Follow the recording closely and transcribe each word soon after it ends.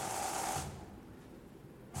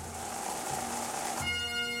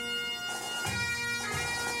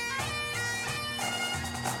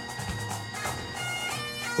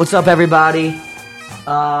What's up, everybody?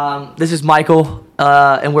 This is Michael,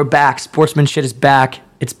 and we're back. Sportsman Shit is back.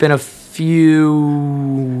 It's been a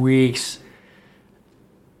few weeks,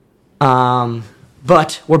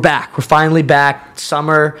 but we're back. We're finally back.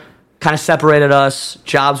 Summer kind of separated us.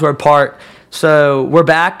 Jobs were apart. So we're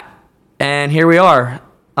back, and here we are.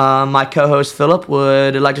 My co-host, Philip,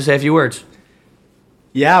 would like to say a few words.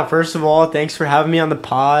 Yeah, first of all, thanks for having me on the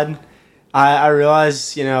pod. I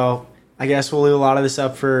realize, I guess we'll leave a lot of this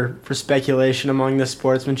up for speculation among the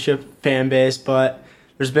sportsmanship fan base, but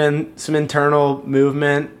there's been some internal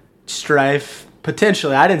movement, strife,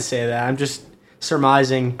 potentially. I didn't say that. I'm just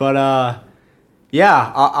surmising. But,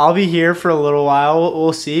 yeah, I'll be here for a little while.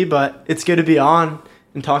 We'll see, but it's good to be on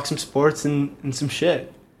and talk some sports and some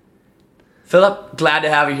shit. Philip, glad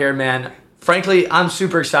to have you here, man. Frankly, I'm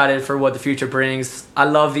super excited for what the future brings. I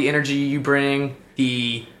love the energy you bring,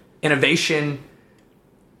 the innovation,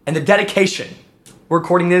 and the dedication. We're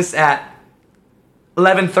recording this at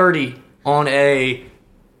 11:30 on a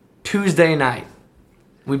Tuesday night.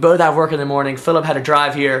 We both have work in the morning. Philip had to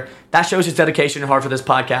drive here. That shows his dedication and heart for this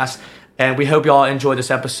podcast, and we hope y'all enjoy this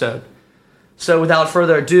episode. So without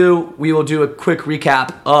further ado, we will do a quick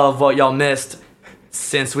recap of what y'all missed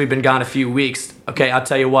since we've been gone a few weeks. Okay, I'll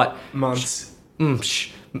tell you what. Months.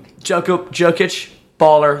 Jokic,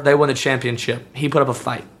 baller, they won the championship. He put up a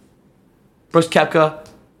fight. Brooks Koepka,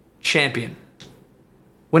 champion.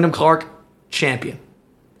 Wyndham Clark, champion.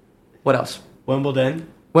 What else? Wimbledon,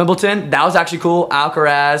 that was actually cool.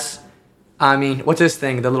 Alcaraz, what's this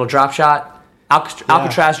thing? The little drop shot?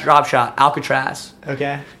 Alcatraz drop shot. Alcatraz.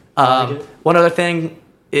 Okay. I like it. One other thing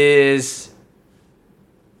is,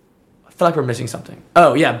 I feel like we're missing something.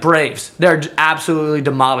 Oh, yeah, Braves. They're absolutely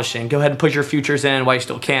demolishing. Go ahead and put your futures in while you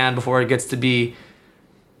still can before it gets to be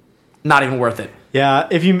not even worth it. Yeah,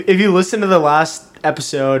 if you listen to the last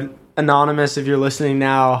episode, Anonymous, if you're listening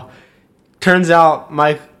now, turns out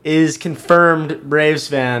Mike is confirmed Braves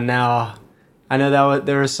fan now. I know that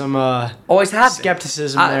there was some always have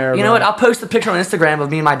skepticism there. You know what? I'll post a picture on Instagram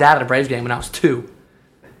of me and my dad at a Braves game when I was 2,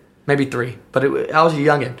 maybe 3, but I was a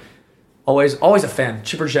youngin'. Always a fan.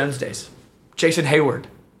 Chipper Jones days. Jason Hayward.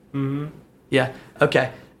 Mm-hmm. Yeah.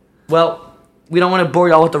 Okay. Well, we don't want to bore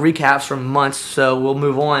y'all with the recaps from months, so we'll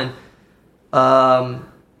move on.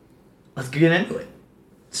 Let's get into it.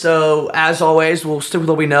 So, as always, we'll stick with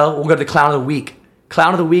what we know. We'll go to the Clown of the Week.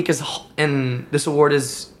 Clown of the Week is, and this award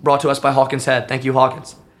is brought to us by Hawkins Head. Thank you,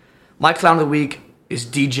 Hawkins. My Clown of the Week is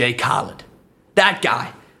DJ Khaled. That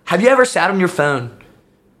guy. Have you ever sat on your phone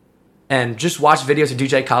and just watched videos of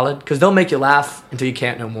DJ Khaled? Because they'll make you laugh until you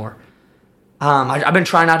can't no more. I've been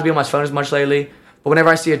trying not to be on my phone as much lately, but whenever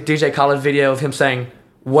I see a DJ Khaled video of him saying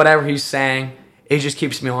whatever he's saying, it just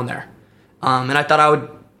keeps me on there. And I thought I would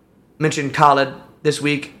mention Khaled this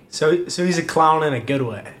week. So he's a clown in a good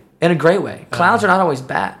way. In a great way. Clowns are not always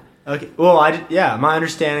bad. Okay. Well, my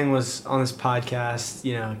understanding was on this podcast,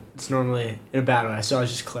 it's normally in a bad way, so I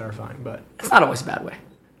was just clarifying, but It's not always a bad way.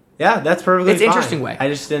 Yeah, that's perfectly It's an fine. interesting way.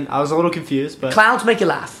 I was a little confused, but Clowns make you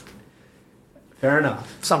laugh. Fair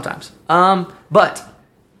enough. Sometimes. But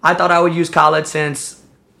I thought I would use Khaled since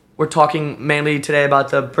we're talking mainly today about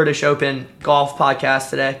the British Open golf podcast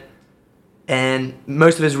today. And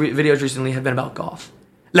most of his videos recently have been about golf.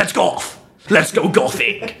 Let's golf. Let's go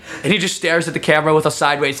golfing. And he just stares at the camera with a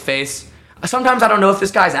sideways face. Sometimes I don't know if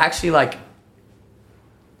this guy's actually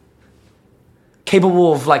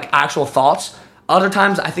capable of actual thoughts. Other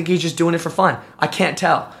times I think he's just doing it for fun. I can't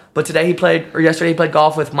tell. But yesterday he played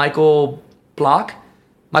golf with Michael Block.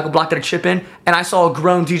 Michael Block did a chip in, and I saw a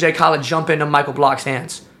grown DJ Khaled jump into Michael Block's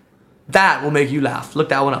hands. That will make you laugh. Look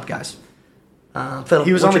that one up, guys. Phil,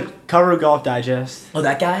 he was on the cover of Golf Digest. Oh,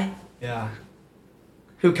 that guy? Yeah.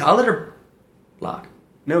 Who, Khaled or Block?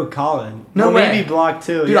 No, Colin. No way. Maybe Block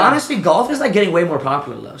too. Dude, honestly, golf is getting way more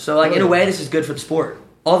popular though. So in a way, this is good for the sport.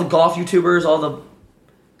 All the golf YouTubers, all the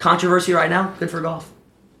controversy right now, good for golf.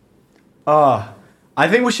 I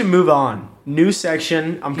think we should move on. New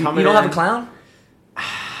section. I'm coming. You don't have a clown?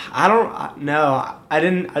 I don't. No, I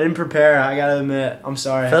didn't prepare. I gotta admit. I'm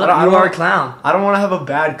sorry. Philip, you are a clown. I don't want to have a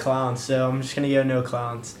bad clown, so I'm just gonna go no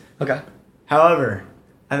clowns. Okay. However,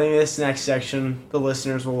 I think this next section the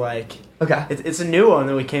listeners will like. Okay. It's a new one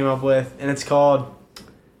that we came up with, and it's called. Do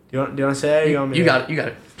you want to say it? Or you want me you got it. You got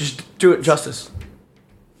it. Just do it justice.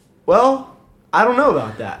 Well, I don't know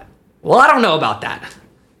about that. Well, I don't know about that.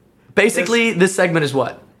 Basically, this segment is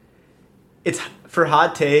what? It's for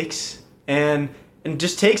hot takes and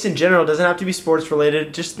just takes in general. It doesn't have to be sports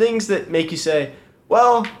related. Just things that make you say,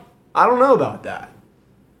 well, I don't know about that.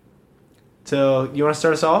 So, you want to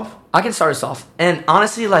start us off? I can start us off. And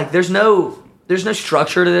honestly, there's no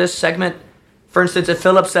structure to this segment. For instance, if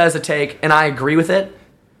Philip says a take and I agree with it,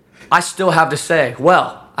 I still have to say,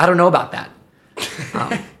 well, I don't know about that.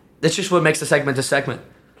 That's just what makes a segment a segment.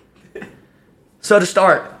 So to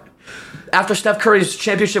start, after Steph Curry's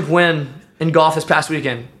championship win in golf this past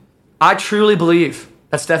weekend, I truly believe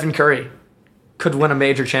that Stephen Curry could win a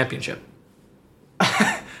major championship.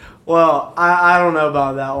 Well, I don't know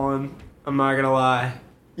about that one. I'm not going to lie.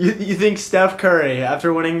 You think Steph Curry,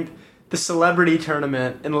 after winning the celebrity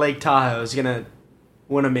tournament in Lake Tahoe, is going to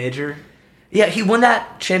win a major? Yeah, he won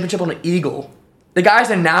that championship on the Eagle. The guy's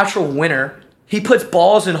a natural winner. He puts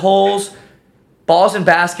balls in holes, balls in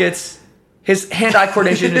baskets. His hand-eye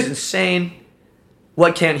coordination is insane.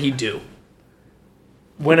 What can he do?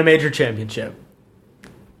 Win a major championship.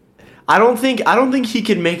 I don't think he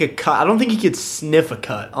could make a cut. I don't think he could sniff a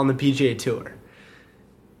cut on the PGA Tour.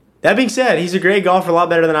 That being said, he's a great golfer, a lot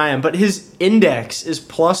better than I am, but his index is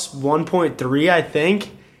plus 1.3, I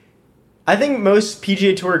think. I think most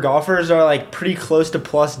PGA Tour golfers are like pretty close to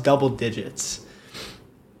plus double digits.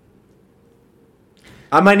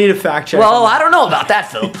 I might need a fact check. Well, I don't know about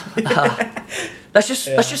that, Philip. Let's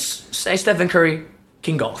just say Stephen Curry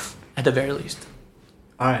can golf at the very least.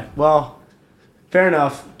 All right. Well, fair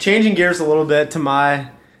enough. Changing gears a little bit to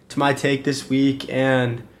my take this week,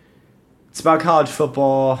 and it's about college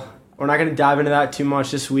football. We're not going to dive into that too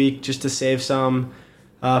much this week, just to save some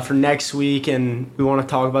for next week, and we want to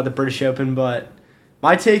talk about the British Open. But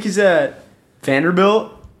my take is that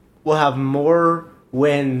Vanderbilt will have more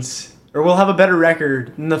wins, or will have a better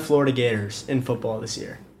record than the Florida Gators in football this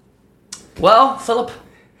year. Well, Philip,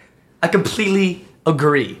 I completely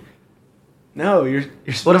agree. No, you're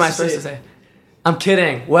supposed What am I supposed to say? I'm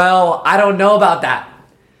kidding. Well, I don't know about that.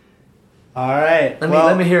 All right.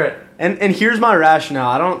 Let me hear it. And here's my rationale.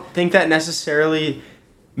 I don't think that necessarily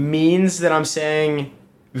means that I'm saying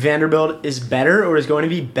Vanderbilt is better or is going to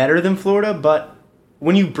be better than Florida, but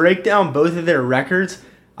when you break down both of their records,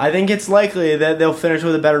 I think it's likely that they'll finish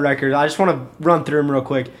with a better record. I just want to run through them real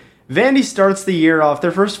quick. Vandy starts the year off.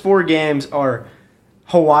 Their first 4 games are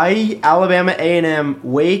Hawaii, Alabama A&M,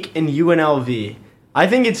 Wake, and UNLV. I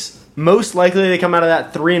think it's most likely they come out of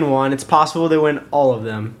that 3-1. It's possible they win all of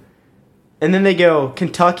them. And then they go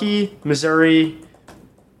Kentucky, Missouri,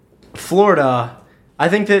 Florida. I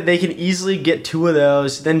think that they can easily get 2 of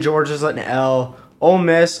those. Then Georgia's an L. Ole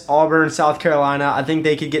Miss, Auburn, South Carolina. I think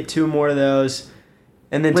they could get 2 more of those.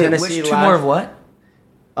 And then Tennessee. Which 2 more of what?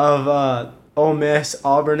 Of Ole Miss,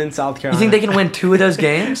 Auburn, and South Carolina. You think they can win 2 of those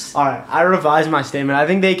games? All right, I revised my statement. I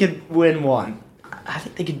think they could win 1. I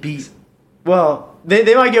think they could beat. Well, they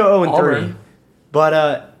might go 0-3. Auburn. But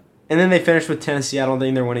and then they finish with Tennessee. I don't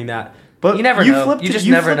think they're winning that. But you never know. You just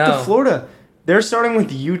never know. To Florida. They're starting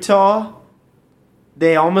with Utah.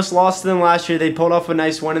 They almost lost to them last year. They pulled off a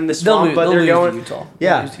nice win in the swamp, but they're going. Utah.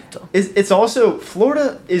 Yeah, it's also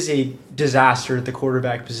Florida is a disaster at the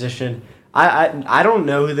quarterback position. I don't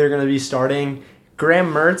know who they're going to be starting.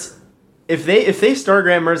 Graham Mertz. If they start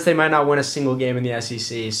Graham Mertz, they might not win a single game in the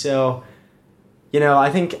SEC. So,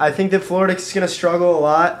 I think that Florida's going to struggle a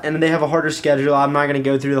lot, and they have a harder schedule. I'm not going to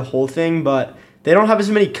go through the whole thing, but they don't have as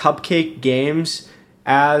many cupcake games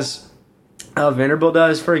as Vanderbilt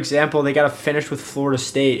does. For example, they got to finish with Florida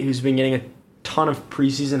State, who's been getting a ton of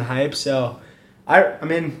preseason hype. So,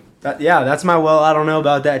 that's my I don't know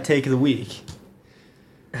about that take of the week.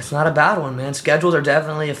 That's not a bad one, man. Schedules are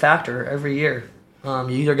definitely a factor every year. You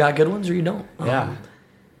either got good ones or you don't. Yeah.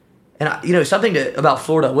 And something about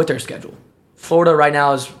Florida with their schedule. Florida right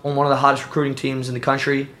now is on one of the hottest recruiting teams in the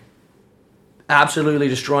country. Absolutely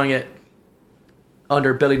destroying it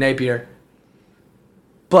under Billy Napier.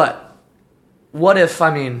 But what if,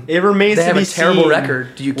 it remains they to have be a terrible seen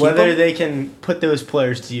record? Do you keep whether them? they can put those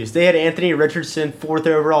players to use? They had Anthony Richardson, 4th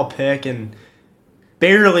overall pick, and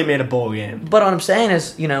barely made a bowl game. But what I'm saying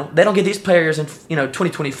is, they don't get these players in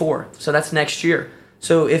 2024. So that's next year.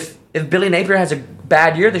 So if Billy Napier has a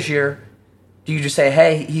bad year this year, do you just say,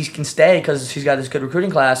 hey, he can stay because he's got this good recruiting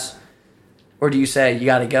class? Or do you say, you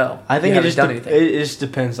got to go? I think it just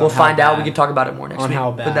depends on We'll find out. We can talk about it more next week. On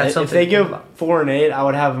how bad. But that's if they go 4-8, I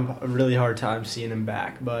would have a really hard time seeing him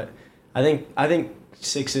back. But I think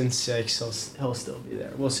 6-6, he'll still be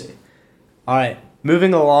there. We'll see. All right,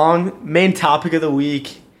 moving along. Main topic of the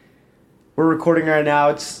week. We're recording right now.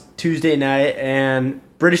 It's Tuesday night, and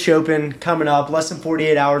British Open coming up, less than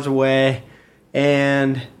 48 hours away.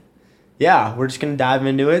 And yeah, we're just going to dive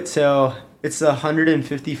into it. So it's the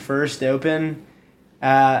 151st Open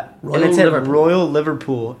at Royal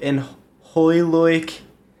Liverpool in Hoylake.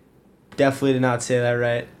 Definitely did not say that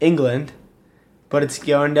right. England. But it's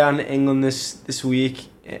going down to England this week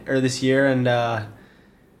or this year, and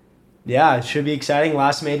Yeah, it should be exciting.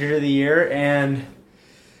 Last major of the year, and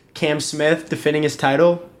Cam Smith defending his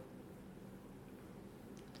title.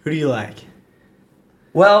 Who do you like?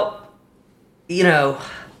 Well, I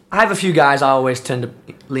have a few guys I always tend to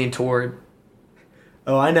lean toward.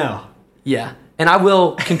 Oh, I know. Yeah, and I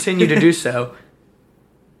will continue to do so.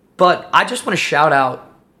 But I just want to shout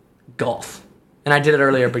out golf. And I did it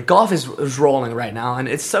earlier, but golf is rolling right now, and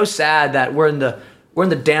it's so sad that we're in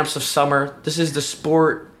the damps of summer. This is the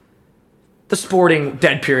sporting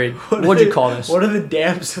dead period. What'd you call this? What are the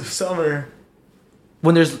damps of summer?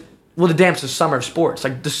 The damps of summer of sports.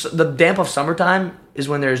 Like the damp of summertime is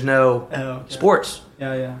when there's no sports.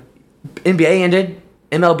 Yeah. NBA ended.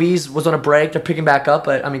 MLB's was on a break. They're picking back up,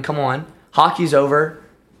 but I mean, come on. Hockey's over.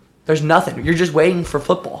 There's nothing. You're just waiting for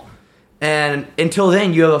football. And until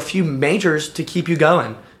then, you have a few majors to keep you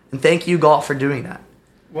going. And thank you, golf, for doing that.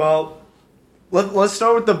 Well, let's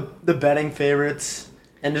start with the betting favorites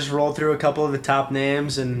and just roll through a couple of the top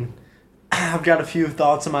names. And I've got a few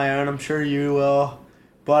thoughts of my own. I'm sure you will.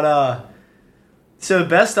 But so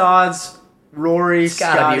best odds, Rory, It's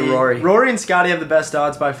gotta Scotty. be Rory. Rory and Scotty have the best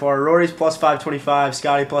odds by far. Rory's plus 525,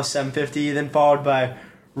 Scotty plus 750, then followed by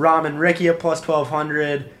Rahm and Ricky at plus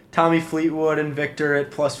 1200. Tommy Fleetwood and Victor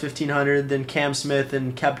at plus 1,500, then Cam Smith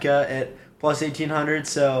and Koepka at plus 1,800.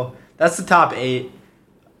 So that's the top 8.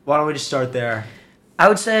 Why don't we just start there? I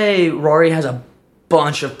would say Rory has a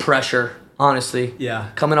bunch of pressure, honestly. Yeah.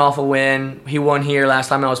 Coming off a win. He won here. Last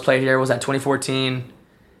time I was played here was at 2014.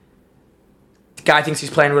 The guy thinks he's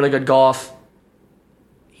playing really good golf.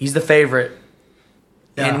 He's the favorite.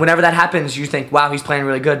 Yeah. And whenever that happens, you think, wow, he's playing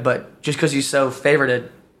really good. But just because he's so favorited,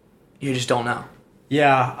 you just don't know.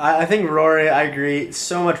 Yeah, I think Rory, I agree.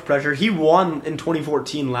 So much pressure. He won in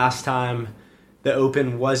 2014 last time the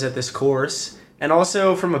Open was at this course. And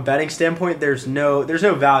also from a betting standpoint, there's no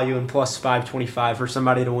value in plus 525 for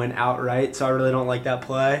somebody to win outright. So I really don't like that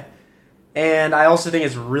play. And I also think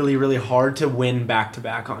it's really, really hard to win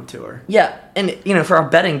back-to-back on tour. Yeah, and for our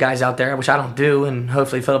betting guys out there, which I don't do, and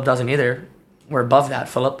hopefully Philip doesn't either. We're above that,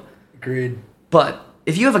 Philip. Agreed. But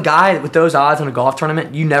if you have a guy with those odds in a golf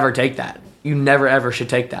tournament, you never take that. You never ever should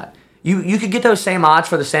take that. You could get those same odds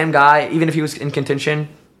for the same guy, even if he was in contention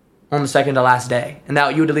on the second to last day, and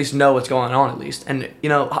that you would at least know what's going on at least. And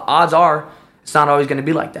odds are it's not always going to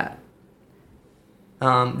be like that.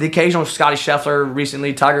 The occasional Scotty Scheffler,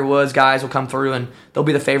 recently Tiger Woods guys will come through and they'll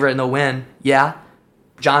be the favorite and they'll win. Yeah,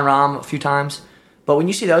 John Rahm a few times, but when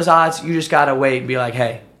you see those odds, you just gotta wait and be like,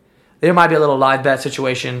 hey, there might be a little live bet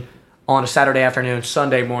situation on a Saturday afternoon,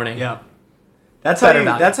 Sunday morning. Yeah. That's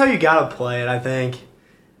how you gotta play it, I think.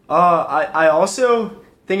 I also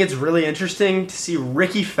think it's really interesting to see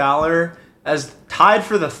Ricky Fowler as tied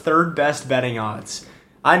for the third best betting odds.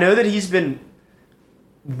 I know that he's been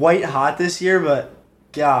white hot this year, but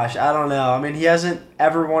gosh, I don't know. I mean, he hasn't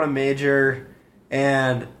ever won a major,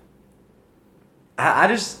 and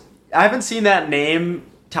I haven't seen that name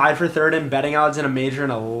tied for third in betting odds in a major in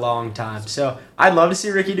a long time. So I'd love to see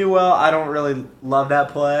Ricky do well. I don't really love that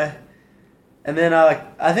play. And then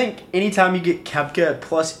I think anytime you get Koepka at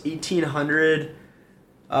plus 1,800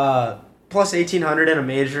 in a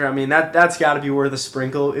major, I mean, that's got to be worth a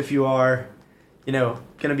sprinkle if you are, going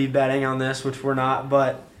to be betting on this, which we're not.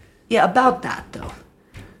 But yeah, about that though.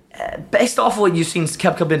 Based off of what you've seen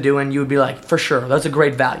Koepka been doing, you would be like, for sure, that's a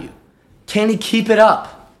great value. Can he keep it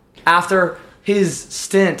up after his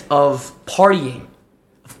stint of partying,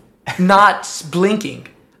 not blinking?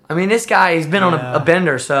 I mean, this guy, he's been on a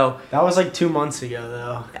bender, so... That was like 2 months ago,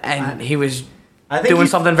 though. And he was doing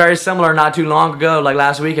something very similar not too long ago, like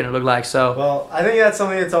last weekend, it looked like, so... Well, I think that's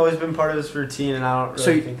something that's always been part of his routine, and I don't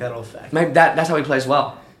really think that'll affect maybe that's how he plays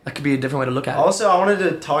well. That could be a different way to look at it. Also, I wanted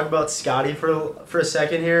to talk about Scotty for a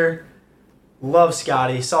second here. Love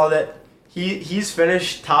Scotty. Saw that he's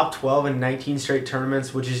finished top 12 in 19 straight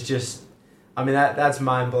tournaments, which is just... I mean, that's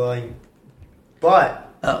mind-blowing. But...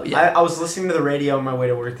 Oh, yeah. I was listening to the radio on my way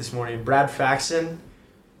to work this morning. Brad Faxon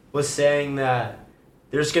was saying that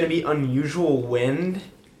there's going to be unusual wind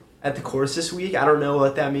at the course this week. I don't know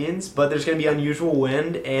what that means, but there's going to be unusual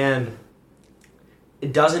wind, and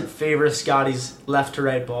it doesn't favor Scotty's left to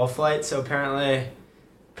right ball flight. So apparently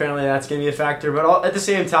that's going to be a factor. But at the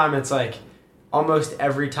same time, it's like almost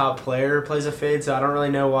every top player plays a fade, so I don't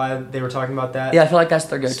really know why they were talking about that. Yeah, I feel like that's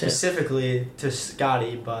their go-to. Specifically to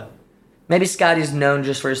Scotty, but... Maybe Scotty's known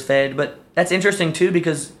just for his fade, but that's interesting too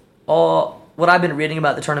because all what I've been reading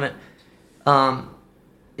about the tournament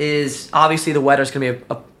is obviously the weather's going to be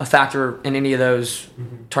a factor in any of those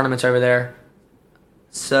tournaments over there.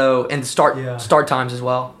 So and start times as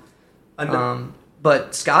well.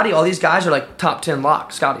 But Scotty, all these guys are like top 10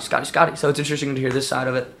 lock. Scotty. So it's interesting to hear this side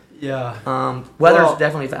of it. Weather's Well,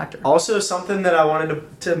 definitely a factor. Also, something that I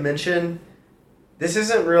wanted to mention. This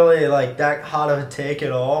isn't really like that hot of a take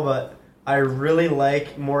at all, but I really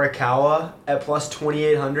like Morikawa at plus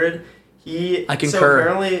 2,800. I concur. So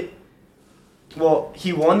apparently, well,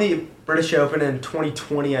 he won the British Open in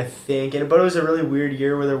 2020, I think, but it was a really weird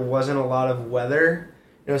year where there wasn't a lot of weather.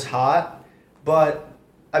 It was hot, but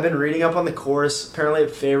I've been reading up on the course. Apparently,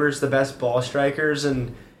 it favors the best ball strikers,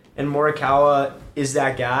 and Morikawa is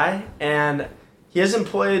that guy. And he hasn't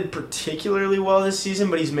played particularly well this season,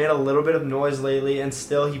 but he's made a little bit of noise lately, and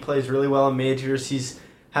still he plays really well in majors.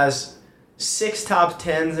 Has 6 top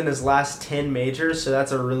 10s in his last 10 majors, so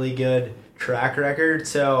that's a really good track record.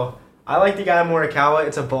 So I like the guy Morikawa.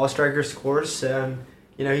 It's a ball striker's course, and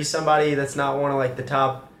he's somebody that's not one of like the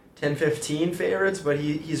top 10, 15 favorites, but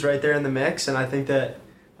he's right there in the mix, and I think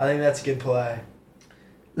that's a good play.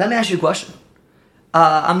 Let me ask you a question.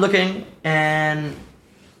 I'm looking, and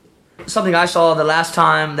something I saw the last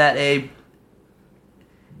time that a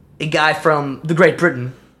guy from the Great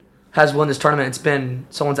Britain has won this tournament. It's been,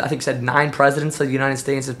 someone's, I think, said 9 presidents of the United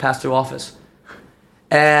States have passed through office.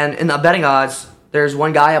 And in the betting odds, there's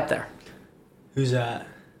one guy up there. Who's that?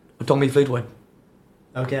 Tommy Fleetwood.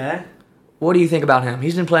 Okay. What do you think about him?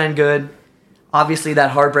 He's been playing good. Obviously,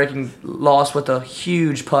 that heartbreaking loss with a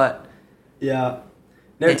huge putt. Yeah.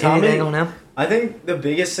 No, Anything on him? I think the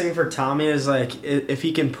biggest thing for Tommy is like if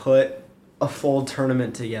he can put a full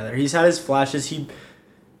tournament together. He's had his flashes. He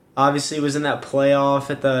obviously was in that playoff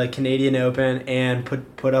at the Canadian Open and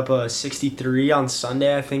put up a 63 on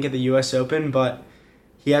Sunday, I think, at the U.S. Open, but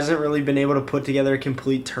he hasn't really been able to put together a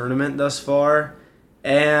complete tournament thus far.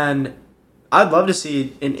 And I'd love to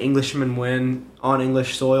see an Englishman win on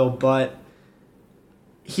English soil, but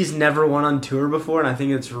he's never won on tour before, and I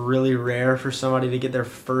think it's really rare for somebody to get their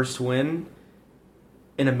first win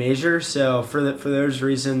in a major. So for those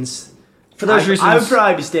reasons, I would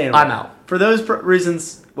probably be staying away. I'm out. For those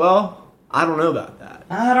reasons, well, I don't know about that.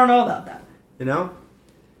 I don't know about that.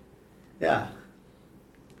 Yeah.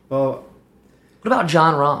 Well, what about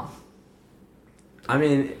Jon Rahm? I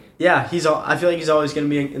mean, yeah, I feel like he's always going to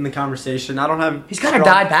be in the conversation. I don't have. He's kind of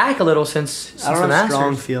died back a little since I don't the have Masters.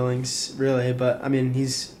 strong feelings really, but I mean,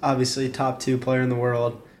 he's obviously top 2 player in the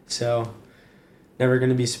world, so never going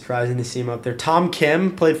to be surprising to see him up there. Tom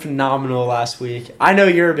Kim played phenomenal last week. I know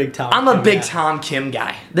you're a big Tom. I'm a big Tom Kim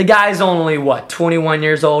guy. The guy's only 21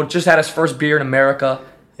 years old. Just had his first beer in America.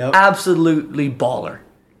 Yep. Absolutely baller.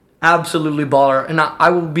 And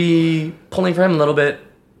I will be pulling for him a little bit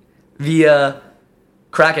via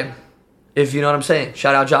Kraken, if you know what I'm saying.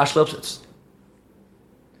 Shout out Josh Lipsitz.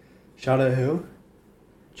 Shout out who?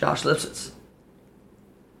 Josh Lipsitz.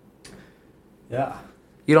 Yeah.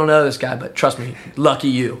 You don't know this guy, but trust me, lucky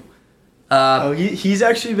you. He's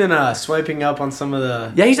actually been swiping up on some of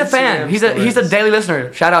the. Yeah, he's a fan. He's a daily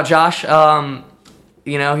listener. Shout out Josh.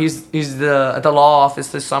 He's at the law office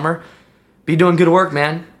this summer. Be doing good work,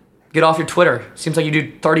 man. Get off your Twitter. Seems like you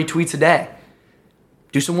do 30 tweets a day.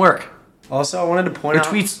 Do some work. Also, I wanted to point out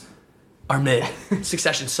your tweets are mid.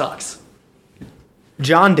 Succession sucks.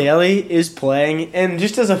 John Daly is playing, and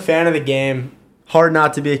just as a fan of the game, hard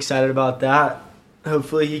not to be excited about that.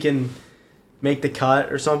 Hopefully, he can make the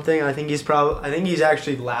cut or something. I think he's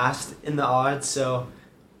actually last in the odds, so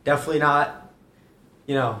definitely not.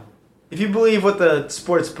 If you believe what the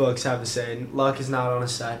sports books have to say, luck is not on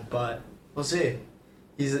his side, but we'll see.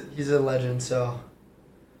 He's a legend, so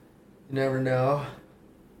you never know.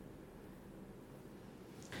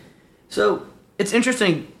 So it's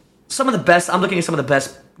interesting. I'm looking at some of the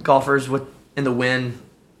best golfers in the win,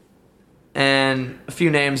 and a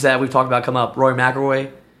few names that we've talked about come up. Rory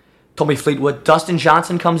McIlroy, Tommy Fleetwood, Dustin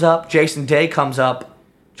Johnson comes up, Jason Day comes up,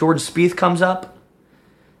 Jordan Spieth comes up.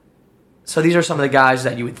 So these are some of the guys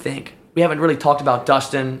that you would think. We haven't really talked about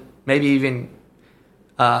Dustin, maybe even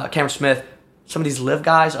Cameron Smith, some of these live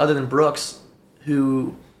guys other than Brooks,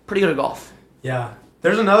 who pretty good at golf. Yeah.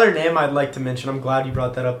 There's another name I'd like to mention. I'm glad you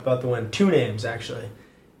brought that up about the win. 2 names, actually.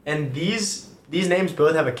 And these names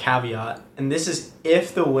both have a caveat. And this is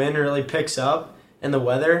if the wind really picks up and the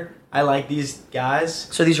weather. I like these guys.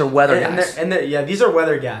 So these are weather guys. Yeah, these are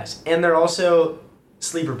weather guys. And they're also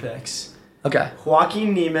sleeper picks. Okay.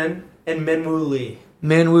 Joaquin Niemann and Minwoo Lee.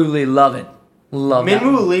 Minwoo Lee, love it. Love that.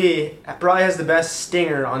 Minwoo Lee probably has the best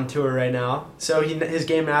stinger on tour right now. So his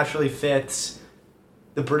game naturally fits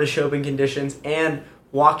the British Open conditions. And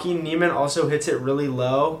Joaquin Niemann also hits it really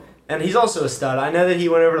low. And he's also a stud. I know that he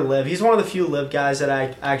went over to live. He's one of the few live guys that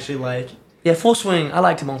I actually like. Yeah, full swing. I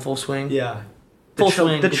liked him on full swing. Yeah. Full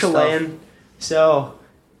swing. The Chilean. So,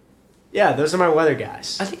 yeah, those are my weather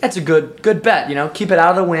guys. I think that's a good bet. Keep it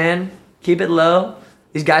out of the wind. Keep it low.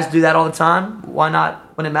 These guys do that all the time. Why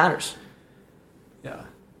not when it matters? Yeah.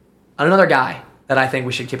 Another guy that I think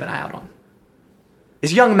we should keep an eye out on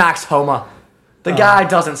is young Max Homa. The guy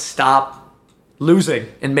doesn't stop losing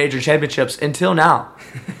in major championships until now.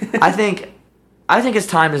 I think his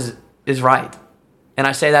time is right. And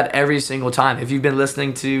I say that every single time. If you've been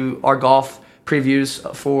listening to our golf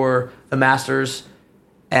previews for the Masters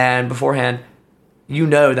and beforehand, you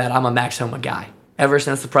know that I'm a Max Homa guy. Ever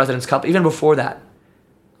since the President's Cup, even before that,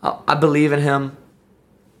 I believe in him.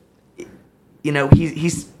 You know,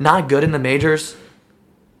 he's not good in the majors,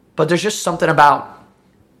 but there's just something about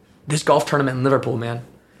this golf tournament in Liverpool, man.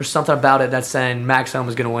 There's something about it that's saying Max Homa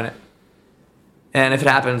is going to win it. And if it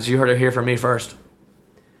happens, you heard it here from me first.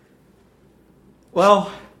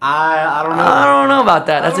 Well, I don't know. I don't know about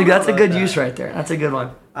that. That's a good use right there. That's a good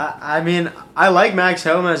one. I mean, I like Max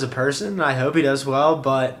Homa as a person. I hope he does well,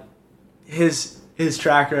 but his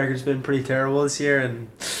track record's been pretty terrible this year, and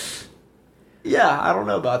yeah, I don't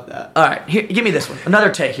know about that. All right, here, give me this one.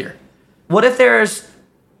 Another take here. What if there's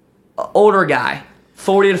an older guy,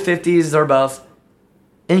 40 to 50s or above,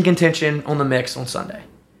 in contention on the mix on Sunday?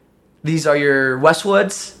 These are your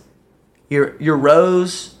Westwoods, your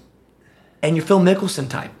Rose, and your Phil Mickelson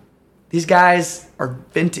type. These guys are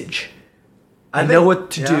vintage. I know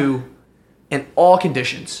what to do in all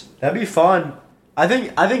conditions. That'd be fun. I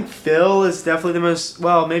think Phil is definitely the most,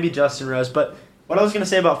 well, maybe Justin Rose, but what I was going to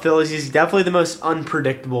say about Phil is he's definitely the most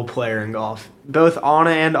unpredictable player in golf, both on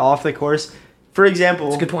and off the course. For example,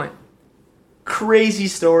 that's a good point. Crazy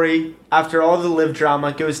story. After all the live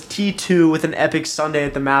drama, goes T2 with an epic Sunday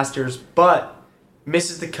at the Masters, but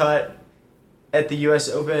misses the cut at the U.S.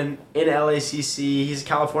 Open in LACC. He's a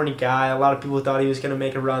California guy. A lot of people thought he was going to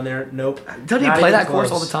make a run there. Nope. Doesn't he play that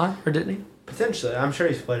course all the time, or didn't he? Potentially. I'm sure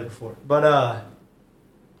he's played it before. But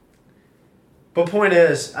point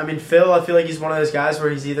is, I mean, Phil, I feel like he's one of those guys where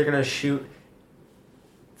he's either going to shoot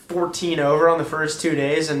 14 over on the first 2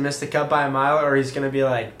 days and miss the cut by a mile, or he's going to be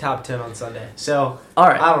like top 10 on Sunday. So, all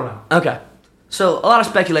right. I don't know. Okay. So, a lot of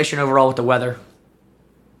speculation overall with the weather.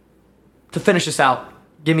 To finish this out,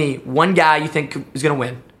 give me one guy you think is going to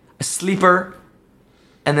win, a sleeper,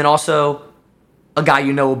 and then also a guy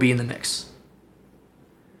you know will be in the mix.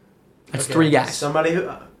 That's Okay. 3 guys.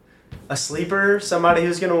 A sleeper, somebody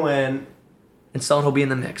who's going to win. And someone who'll be in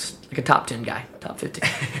the mix, like a top 10 guy, top 15.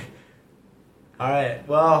 All right.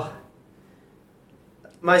 Well,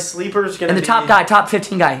 my sleeper's going to be... And the top guy, top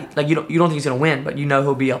 15 guy, like you don't think he's going to win, but you know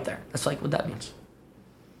he'll be up there. That's like what that means.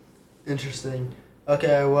 Interesting.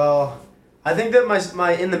 Okay, well, I think that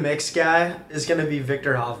my in the mix guy is going to be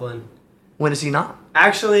Victor Hovland. When is he not?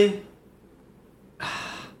 Actually,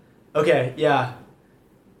 okay, yeah.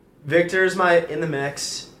 Victor's my in the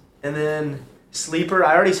mix, and then sleeper,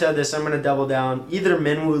 I already said this, I'm going to double down. Either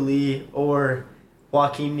Minwoo Lee or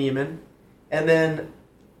Joaquin Niemann. And then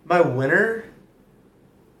my winner,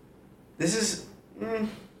 this is...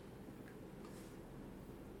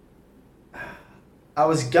 I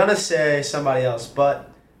was going to say somebody else,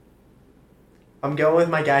 but I'm going with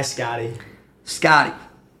my guy Scotty. Scotty.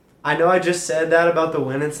 I know I just said that about the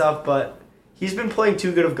win and stuff, but he's been playing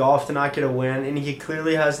too good of golf to not get a win, and he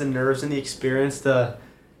clearly has the nerves and the experience to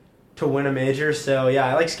win a major. So, yeah,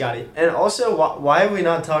 I like Scotty. And also, why have we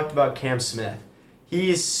not talked about Cam Smith? He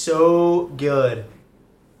is so good.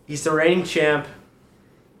 He's the reigning champ.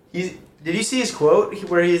 Did you see his quote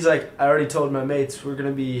where he's like, I already told my mates we're going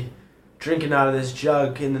to be drinking out of this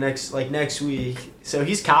jug in the next week. So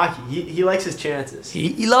he's cocky. He likes his chances.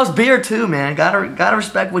 He loves beer too, man. Gotta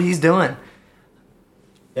respect what he's doing.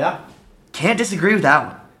 Yeah. Can't disagree with that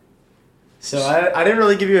one. So I didn't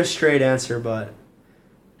really give you a straight answer, but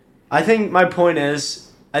I think my point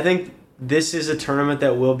is, I think this is a tournament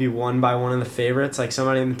that will be won by one of the favorites, like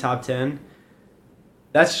somebody in the top 10.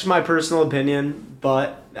 That's just my personal opinion,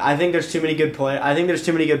 but I think there's too many good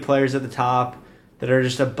players at the top that are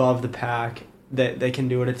just above the pack that they can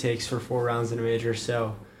do what it takes for 4 rounds in a major.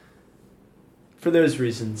 So for those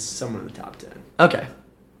reasons, someone in the top 10. Okay.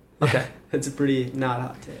 It's a pretty not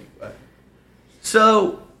hot take, but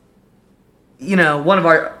So, one of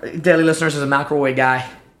our daily listeners is a McIlroy guy,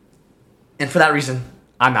 and for that reason,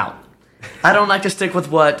 I'm out. I don't like to stick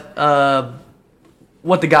with what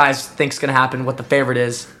the guys think's going to happen, what the favorite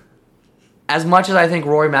is. As much as I think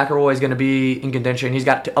Rory McIlroy is going to be in contention, he's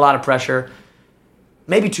got a lot of pressure,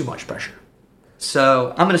 maybe too much pressure. So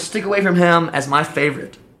I'm going to stick away from him as my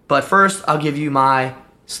favorite. But first, I'll give you my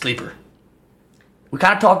sleeper. We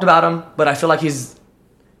kind of talked about him, but I feel like he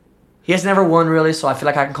has never won really, so I feel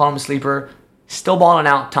like I can call him a sleeper. Still balling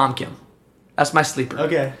out, Tom Kim. That's my sleeper.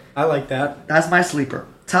 okay, I like that. That's my sleeper.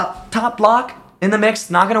 Top block in the mix,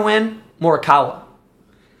 not going to win, Morikawa.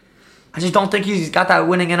 I just don't think he's got that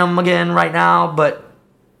winning in him again right now, but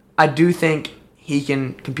I do think he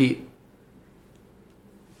can compete.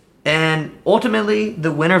 And ultimately,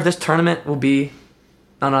 the winner of this tournament will be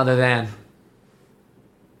none other than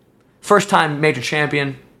first-time major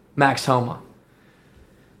champion, Max Homa.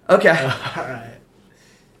 Okay.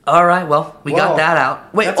 All right. Well, we got that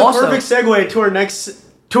out. Wait, that's also, a perfect segue to our next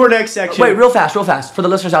section. Wait, real fast. For the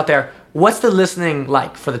listeners out there, what's the listening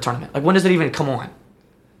like for the tournament? Like, when does it even come on?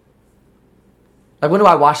 Like, when do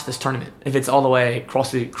I watch this tournament if it's all the way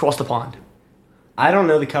across the pond? I don't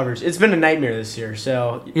know the coverage. It's been a nightmare this year,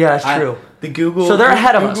 so... Yeah, that's true. The Google... So they're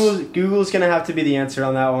ahead of us. Google's going to have to be the answer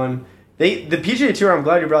on that one. The PGA Tour, I'm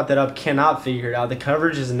glad you brought that up, cannot figure it out. The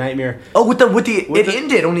coverage is a nightmare. Oh, it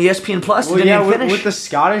ended on ESPN Plus. Well, yeah, with the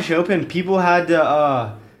Scottish Open, people had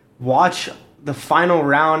to watch the final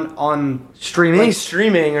round on...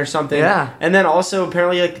 streaming or something. Yeah. And then also,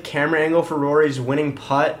 apparently, like, the camera angle for Rory's winning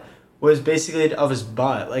putt was basically of his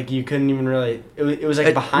butt. Like, you couldn't even really... It was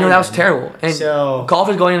like behind him. That was terrible. And so golf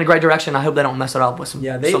is going in a great direction. I hope they don't mess it up with some...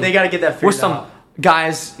 Yeah, they got to get that figured out. With some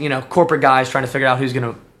guys, corporate guys trying to figure out who's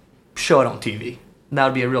going to show it on TV. That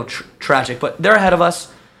would be a real tragic. But they're ahead of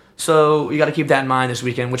us, so you got to keep that in mind this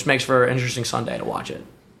weekend, which makes for an interesting Sunday to watch it.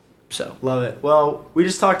 So love it. Well, we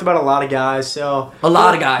just talked about a lot of guys, so... A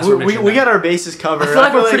lot of guys. We got our bases covered. I feel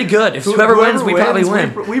like we're pretty good. If whoever wins, we probably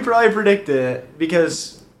win. We probably predicted it,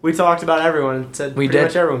 because... We talked about everyone and said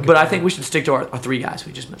much everyone. But I think we should stick to our three guys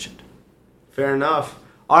we just mentioned. Fair enough.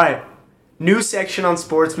 All right. New section on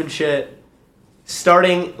sportsmanship.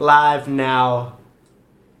 Starting live now.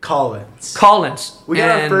 Call-ins. We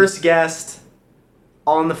got our first guest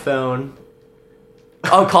on the phone.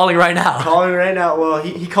 Oh, calling right now. Calling right now. Well,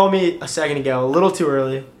 he called me a second ago. A little too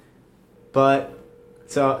early. But,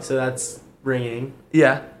 so that's ringing.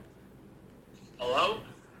 Yeah.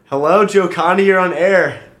 Hello, Joe Conde. You're on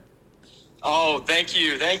air. Oh, thank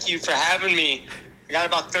you. Thank you for having me. I got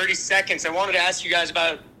about 30 seconds. I wanted to ask you guys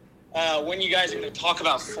about when you guys are going to talk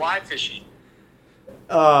about fly fishing.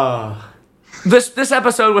 This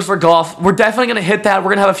episode was for golf. We're definitely going to hit that. We're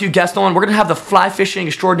going to have a few guests on. We're going to have the fly fishing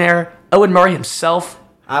extraordinaire, Owen Murray himself.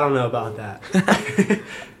 I don't know about that.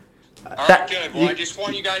 All right, good. Well, I just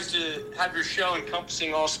want you guys to have your show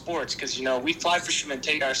encompassing all sports because, we fly fishermen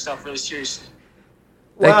take our stuff really seriously.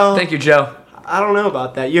 Thank you, Joe. I don't know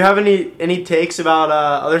about that. You have any takes about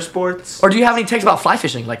other sports? Or do you have any takes about fly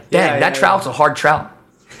fishing? Like, dang, that trout's a hard trout.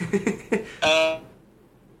 Uh-oh.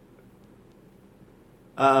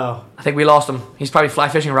 I think we lost him. He's probably fly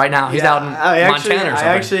fishing right now. He's out in Montana or something. I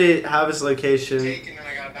actually have his location. Take and then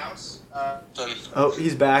I gotta bounce. Oh,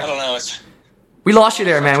 he's back. I don't know. We lost you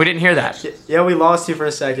there, man. We didn't hear that. Yeah, we lost you for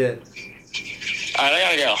a second. All right,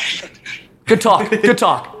 I gotta go. Good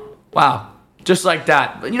talk. Wow. Just like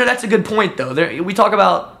that. But, that's a good point, though. We talk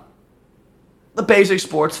about the basic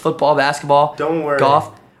sports, football, basketball, don't worry,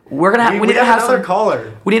 golf. We need to have another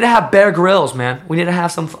caller. We need to have Bear Grylls, man. We need to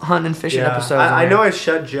have some hunting and fishing episodes. I know I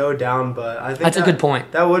shut Joe down, but I think that's a good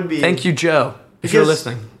point. That would be. Thank you, Joe, if you're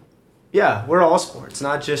listening. Yeah, we're all sports,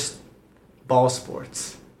 not just ball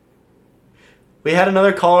sports. We had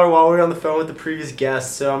another caller while we were on the phone with the previous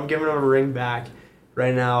guest, so I'm giving him a ring back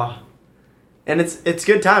right now. And it's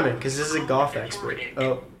good timing because this is a golf expert.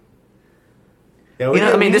 Oh.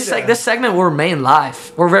 Yeah, this segment will remain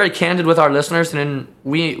live. We're very candid with our listeners, and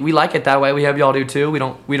we like it that way. We hope y'all do too.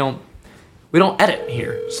 We don't edit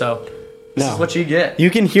here, so this is what you get.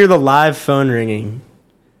 You can hear the live phone ringing.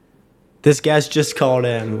 This guest just called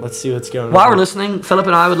in. Let's see what's going on. While we're listening, Philip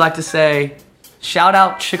and I would like to say, shout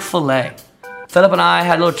out Chick-fil-A. Philip and I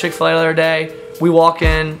had a little Chick-fil-A the other day. We walk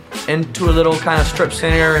into a little kind of strip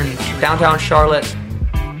center in downtown Charlotte.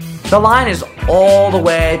 The line is all the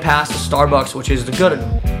way past the Starbucks, which is a good,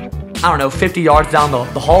 50 yards down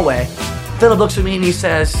the hallway. Philip looks at me and he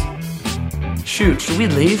says, shoot, should we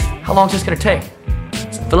leave? How long is this going to take?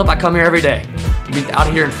 I said, Philip, I come here every day. We'll be out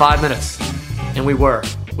of here in 5 minutes. And we were.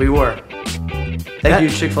 Thank you,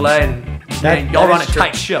 Chick-fil-A. And y'all run a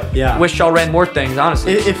tight ship. Yeah. Wish y'all ran more things,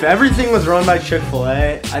 honestly. If everything was run by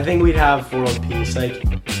Chick-fil-A, I think we'd have world peace. Like,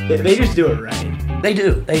 they just do it right. They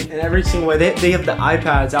do. In every single way. They have the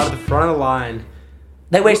iPads out of the front of the line.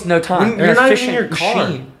 They waste no time. You're not even in your car.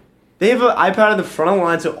 Machine. They have an iPad at the front of the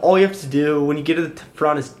line, so all you have to do when you get to the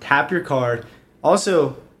front is tap your card.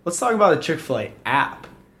 Also, let's talk about the Chick-fil-A app.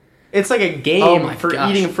 It's like a game for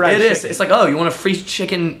eating fried chicken. It is. It's like, you want a free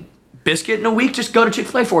chicken biscuit in a week? Just go to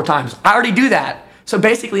Chick-fil-A 4 times. I already do that. So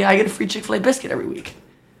basically, I get a free Chick-fil-A biscuit every week.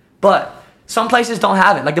 But some places don't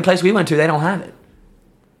have it. Like the place we went to, they don't have it.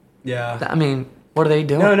 Yeah. I mean, what are they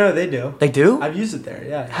doing? No, they do. They do? I've used it there,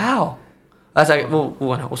 yeah. How? That's like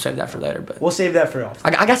we'll save that for later. But We'll save that for off.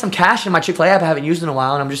 I got some cash in my Chick-fil-A app I haven't used in a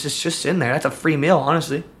while, and it's just sitting there. That's a free meal,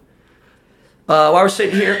 honestly. While we're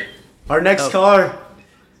sitting here, Our next caller.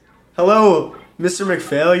 Hello, Mr.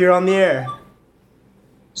 McPhail. You're on the air.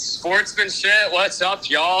 Sportsman shit, what's up,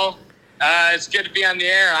 y'all? It's good to be on the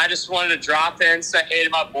air. I just wanted to drop in, say hey to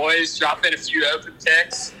my boys, drop in a few open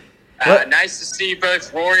picks. Nice to see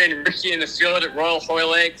both Rory and Ricky in the field at Royal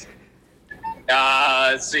Hoylake.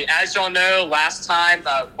 Let's see, as y'all know, last time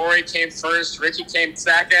Rory came first, Ricky came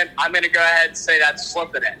second. I'm going to go ahead and say that's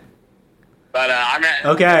flipping it. But I'm at,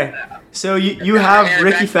 Okay, so you have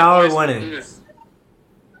Ricky Fowler winning.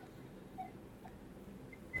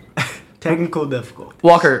 Technical difficulty.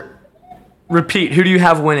 Walker, repeat. Who do you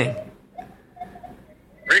have winning?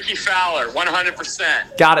 Ricky Fowler,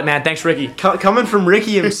 100%. Got it, man. Thanks, Ricky. Coming from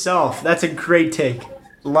Ricky himself, that's a great take.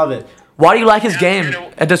 Love it. Why do you like his game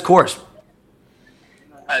at this course?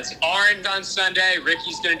 It's orange on Sunday.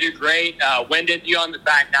 Ricky's going to do great. Wyndham, you on the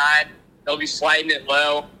back nine. He'll be sliding it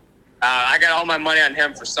low. I got all my money on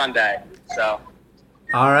him for Sunday. So.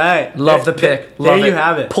 All right. Love the pick. There Love you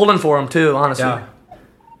have it. Pulling for him too, honestly.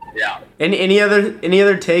 Yeah. Any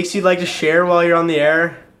other takes you'd like to share while you're on the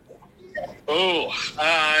air? Ooh,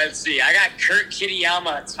 let's see. I got Kurt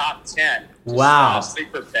Kitayama top 10. Wow.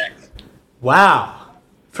 Sleeper pick. Wow.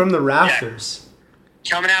 From the rafters.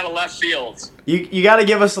 Coming out of left field. You got to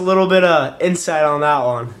give us a little bit of insight on that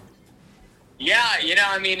one. Yeah,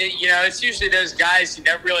 it's usually those guys you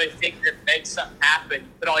never really think you're going to make something happen. You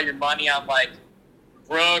put all your money on, like,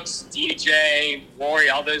 Brooks, DJ, Rory,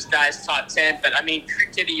 all those guys top 10. But,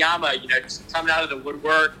 Kurt Kitayama, just coming out of the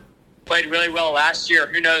woodwork, played really well last year.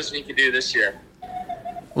 Who knows what he can do this year?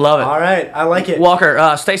 Love it. All right, I like it.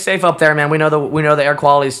 Walker, stay safe up there, man. We know the air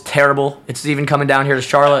quality is terrible. It's even coming down here to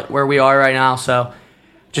Charlotte where we are right now. So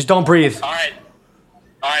just don't breathe.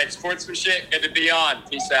 All right, sportsmanship, good to be on.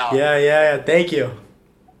 Peace out. Yeah. Thank you.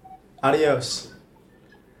 Adios.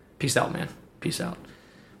 Peace out, man. Peace out.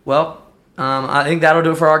 Well, I think that'll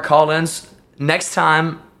do it for our call-ins. Next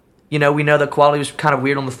time, we know the quality was kind of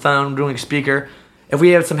weird on the phone, doing a speaker. If we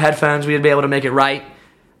had some headphones, we'd be able to make it right.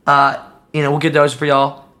 We'll get those for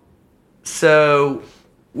y'all. So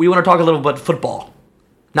we want to talk a little bit football.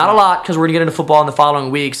 Not a lot, because we're going to get into football in the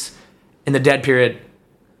following weeks in the dead period.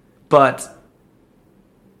 But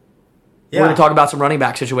we're going to talk about some running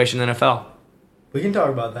back situation in the NFL. We can talk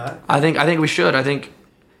about that. I think we should. I think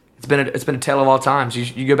it's been a tale of all times.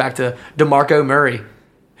 You go back to DeMarco Murray.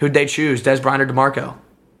 Who'd they choose, Des Bryant or DeMarco?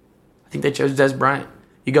 I think they chose Des Bryant.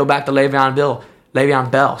 You go back to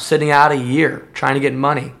Le'Veon Bell, sitting out a year trying to get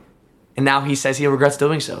money, and now he says he regrets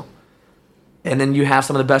doing so. And then you have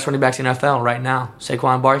some of the best running backs in the NFL right now: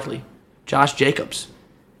 Saquon Barkley, Josh Jacobs,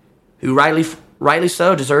 who rightly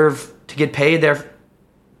so deserve to get paid their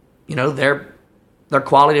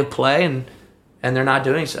quality of play, and they're not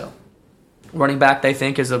doing so. Running back, they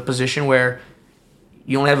think, is a position where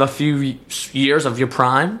you only have a few years of your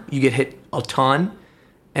prime. You get hit a ton,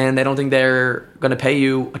 and they don't think they're going to pay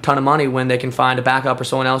you a ton of money when they can find a backup or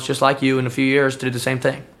someone else just like you in a few years to do the same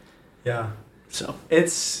thing. Yeah. So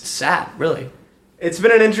it's sad, really. It's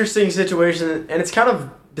been an interesting situation, and it's kind of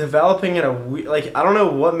developing in I don't know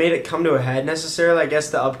what made it come to a head necessarily. I guess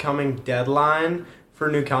the upcoming deadline for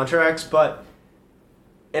new contracts, but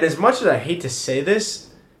and as much as I hate to say this,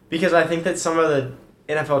 because I think that some of the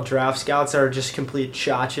NFL draft scouts are just complete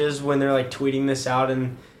chotches when they're tweeting this out,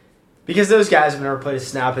 and because those guys have never played a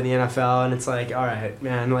snap in the NFL, and it's all right,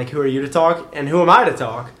 man, who are you to talk, and who am I to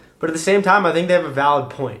talk? But at the same time, I think they have a valid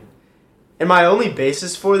point. And my only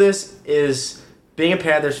basis for this is being a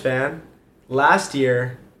Panthers fan. Last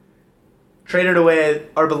year, traded away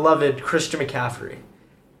our beloved Christian McCaffrey.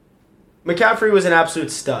 McCaffrey was an absolute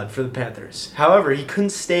stud for the Panthers. However, he couldn't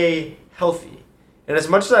stay healthy. And as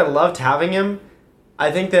much as I loved having him, I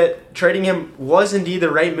think that trading him was indeed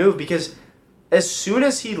the right move, because as soon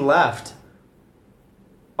as he left,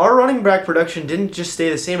 our running back production didn't just stay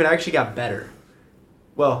the same, it actually got better.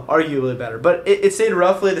 Well, arguably better, but it stayed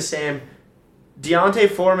roughly the same. Deontay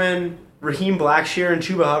Foreman, Raheem Blackshear, and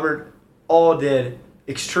Chuba Hubbard all did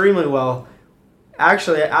extremely well.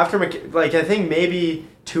 Actually, after I think maybe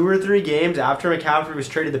 2 or 3 games after McCaffrey was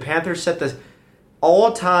traded, the Panthers set the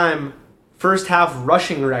all-time first half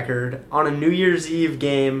rushing record on a New Year's Eve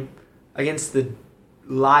game against the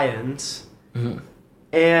Lions. Mm-hmm.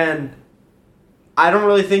 And I don't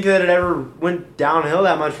really think that it ever went downhill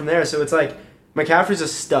that much from there. So it's McCaffrey's a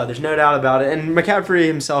stud. There's no doubt about it. And McCaffrey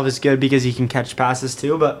himself is good because he can catch passes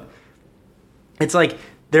too. But it's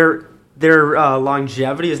their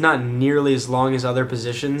longevity is not nearly as long as other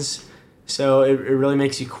positions. So it really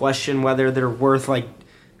makes you question whether they're worth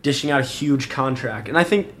dishing out a huge contract. And I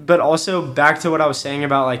think, but also back to what I was saying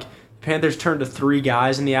about like Panthers turned to 3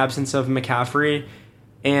 guys in the absence of McCaffrey,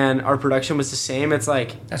 and our production was the same. It's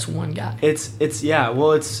like That's one guy. it's yeah.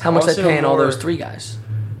 Well, it's How much they also paying all more- those 3 guys?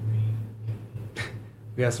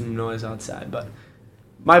 We got some noise outside, but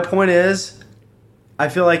my point is, I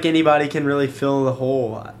feel like anybody can really fill the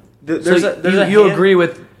hole. There's You agree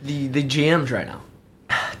with the GMs right now?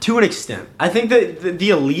 to an extent. I think that the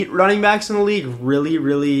elite running backs in the league really,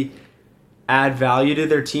 really add value to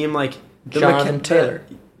their team. Like Jonathan Taylor.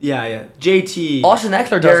 Yeah. JT. Austin Eckler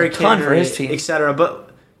does Derrick a ton for Henry, his team. etc. But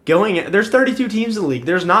there's 32 teams in the league.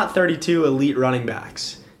 There's not 32 elite running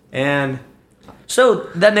backs. And So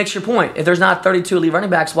that makes your point. If there's not 32 elite running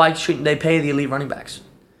backs, why shouldn't they pay the elite running backs?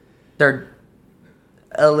 They're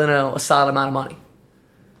a solid amount of money.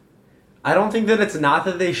 I don't think that it's not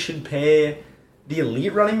that they should pay the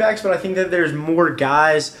elite running backs, but I think that there's more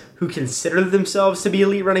guys who consider themselves to be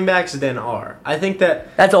elite running backs than are. I think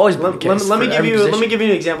that That's always been the case. let me for give every you position. let me give you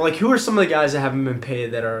an example. Like, who are some of the guys that haven't been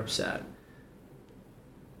paid that are upset?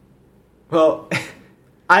 Well,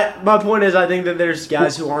 my point is, I think that there's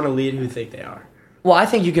guys who aren't elite who think they are. Well, I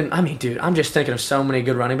think you can. I mean, dude, I'm just thinking of so many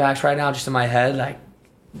good running backs right now, just in my head. Like,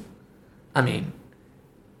 I mean,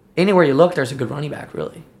 anywhere you look, there's a good running back,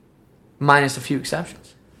 really, minus a few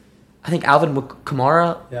exceptions. I think Alvin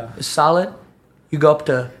Kamara Yeah. is solid. You go up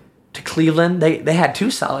to Cleveland, they had 2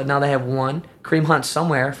 solid. Now they have 1. Kareem Hunt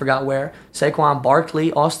somewhere, forgot where. Saquon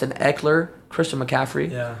Barkley, Austin Eckler, Christian McCaffrey,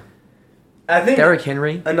 Yeah. I think Derrick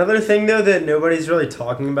Henry. another thing though that nobody's really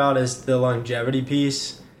talking about is the longevity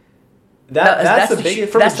piece. That's That's the the big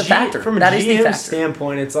sh- that's the factor. From a That is the GM factor.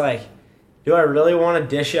 standpoint, it's like, do I really want to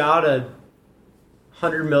dish out a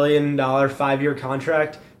 $100 million 5-year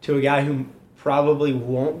contract to a guy who probably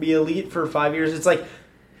won't be elite for 5 years? It's like,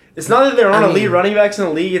 it's not that there aren't elite running backs in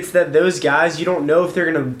the league. It's that those guys, you don't know if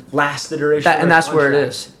they're going to last the duration. of And their that's where it contract.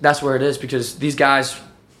 is. That's where it is because these guys,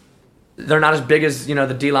 they're not as big as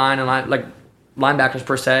the D line and like linebackers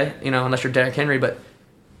per se. Unless you're Derrick Henry, but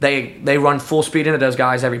they run full speed into those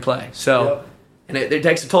guys every play. So, Yep. and it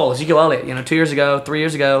takes a toll. Ezekiel Elliott, 2 years ago, 3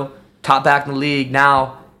 years ago, top back in the league.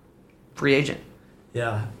 Now, free agent.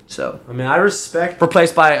 Yeah. So I mean, I respect.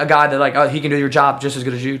 replaced by a guy that he can do your job just as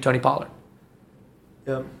good as you, Tony Pollard.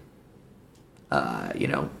 Yep.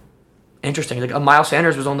 Interesting. Like Miles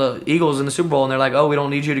Sanders was on the Eagles in the Super Bowl, and they're like, "Oh, we don't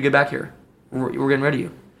need you to get back here. We're getting rid of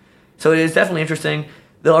you." So it is definitely interesting.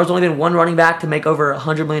 There's only been 1 running back to make over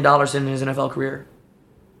 $100 million in his NFL career.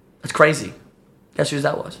 That's crazy. Guess who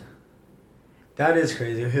that was? That is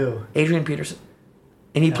crazy. Who? Adrian Peterson.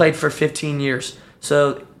 And he played for 15 years.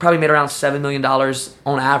 So probably made around $7 million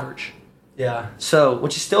on average. Yeah. So,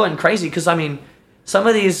 which is still crazy because, I mean, some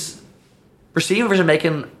of these receivers are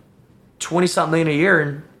making 20-something million a year,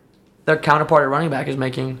 and their counterpart at running back is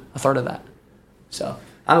making a third of that. So,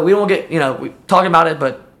 we don't get, we talking about it,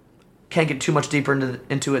 but can't get too much deeper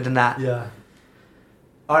into it than that. Yeah.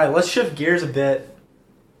 All right, let's shift gears a bit.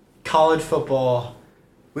 College football.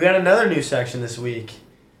 We got another new section this week,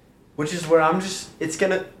 which is where it's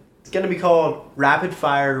gonna be called Rapid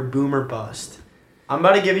Fire Boom or Bust. I'm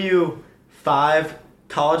about to give you 5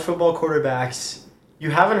 college football quarterbacks. You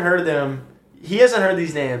haven't heard them. He hasn't heard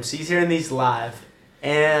these names. He's hearing these live,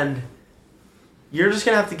 and you're just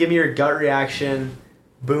gonna have to give me your gut reaction.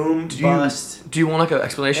 Boom, bust. Do you want like an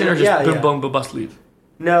explanation or just Yeah, boom, yeah. boom, boom, bust, leave?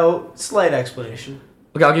 No, slight explanation.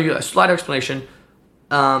 Okay, I'll give you a slight explanation.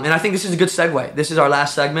 And I think this is a good segue. This is our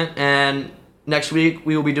last segment, and next week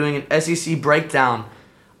we will be doing an SEC breakdown,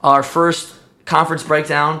 our first conference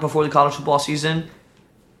breakdown before the college football season,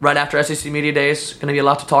 right after SEC Media Days. Going to be a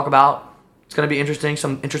lot to talk about. It's going to be interesting.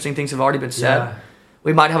 Some interesting things have already been said. Yeah.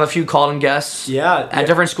 We might have a few call-in guests at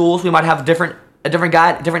different schools. We might have a different guy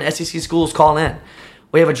at different SEC schools call in.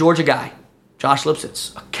 We have a Georgia guy, Josh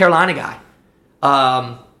Lipsitz, a Carolina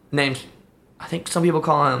guy, named, I think some people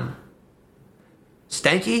call him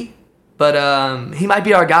Stanky, but he might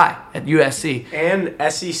be our guy at USC. And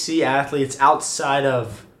SEC athletes outside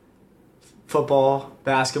of football,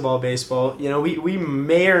 basketball, baseball. We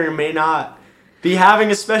may or may not be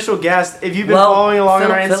having a special guest. If you've been following along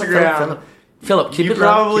on our Instagram, Philip, keep you it low,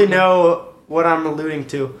 probably keep it low. know what I'm alluding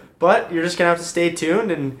to. But you're just gonna have to stay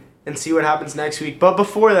tuned and see what happens next week. But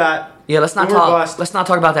before that, Yeah, let's not boom or talk. bust. Let's not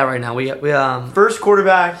talk about that right now. We First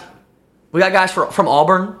quarterback. got guys from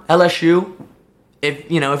Auburn, LSU.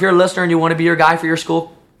 If you're a listener and you want to be your guy for your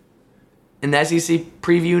school in the SEC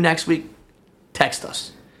preview next week, text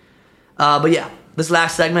us. But yeah, this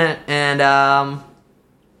last segment, and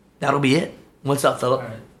that'll be it. What's up, Philip? All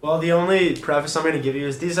right. Well, the only preface I'm going to give you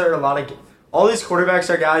is all these quarterbacks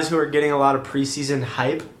are guys who are getting a lot of preseason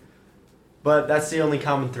hype. but that's the only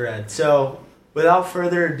common thread. So, without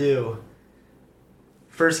further ado,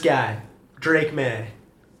 first guy, Drake May.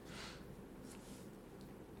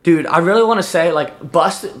 Dude, I really want to say, like,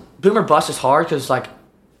 Boomer Bust is hard because, like,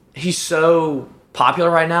 he's so popular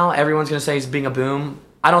right now. Everyone's going to say he's being a boom.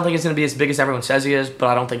 I don't think it's going to be as big as everyone says he is, but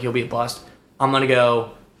I don't think he'll be a bust. I'm going to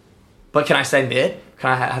go, but can I say mid? Can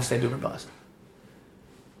I have to say Boomer Bust?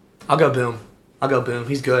 I'll go boom.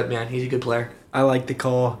 He's good, man. He's a good player. I like the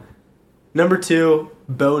call. Number 2,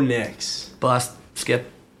 Bo Nix. Bust. Skip.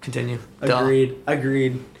 Continue. Duh.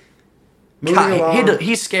 Agreed. Moving God, along.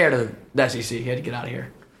 he's scared of the SEC. He had to get out of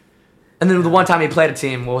here. And then the one time he played a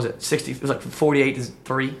team, what was it? 60. It was like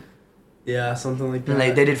 48-3. Yeah, something like that.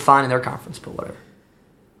 And they did fine in their conference, but whatever.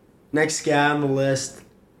 Next guy on the list,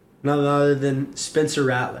 none other than Spencer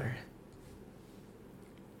Rattler.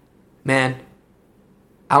 Man,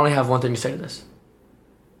 I only have one thing to say to this.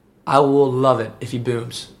 I will love it if he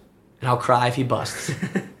booms, and I'll cry if he busts.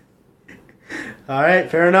 All right,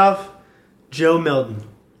 fair enough. Joe Milton.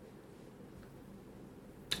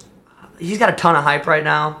 He's got a ton of hype right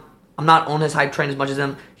now. I'm not on his hype train as much as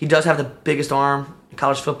him. He does have the biggest arm in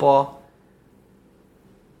college football.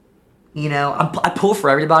 You know, I pull for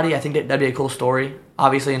everybody. I think that'd be a cool story.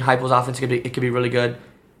 Obviously, in Heupel's offense, it could be really good.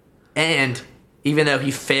 And even though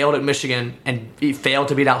he failed at Michigan and he failed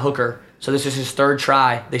to beat out Hooker, so this is his third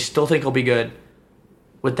try, they still think he'll be good.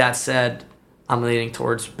 With that said, I'm leaning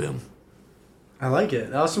towards boom. I like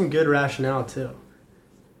it. That was some good rationale, too.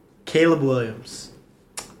 Caleb Williams.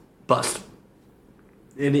 Bust.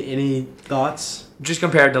 Any thoughts? Just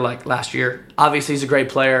compared to like last year. Obviously, he's a great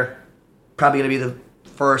player. Probably going to be the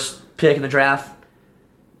first pick in the draft.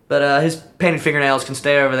 But his painted fingernails can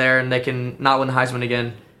stay over there and they can not win the Heisman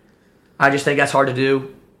again. I just think that's hard to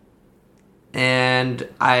do. And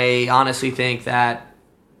I honestly think that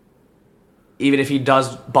even if he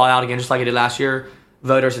does ball out again just like he did last year,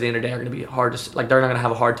 voters at the end of the day are going to be hard to, like, they're not going to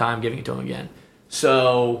have a hard time giving it to him again.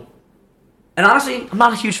 So, and honestly, I'm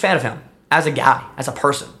not a huge fan of him as a guy, as a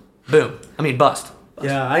person. Boom. I mean, bust.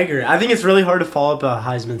 Yeah, I agree. I think it's really hard to follow up a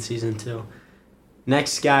Heisman season, too.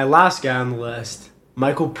 Next guy, last guy on the list,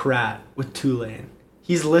 Michael Pratt with Tulane.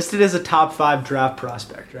 He's listed as a top 5 draft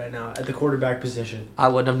prospect right now at the quarterback position. I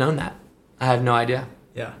wouldn't have known that. I have no idea.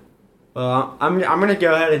 Yeah. Well, I'm gonna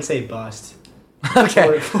go ahead and say bust.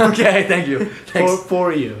 Okay. Okay. Thank you. Thanks.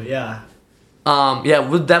 For you, yeah. Yeah,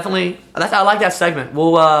 we'll definitely. I like that segment.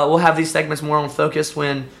 We'll have these segments more on focus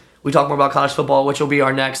when we talk more about college football, which will be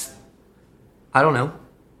our next, I don't know,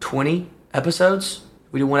 20 episodes.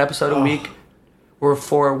 We do one episode a week. We're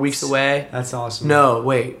 4 weeks away. That's awesome. No,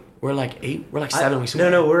 wait. We're like 8. We're like 7 weeks away.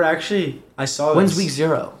 No, we're actually. I saw. When's this. week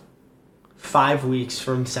 0? 5 weeks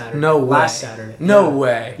from Saturday. No way. Last Saturday. No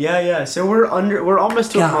way. Yeah. So we're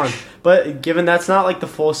almost to a Gosh. month. But given that's not like the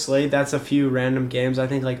full slate, that's a few random games. I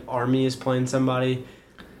think like Army is playing somebody.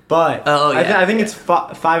 But I think it's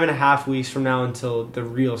 5.5 weeks from now until the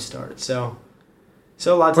real start. So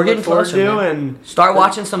lots We're to getting look forward closer, to man. and Start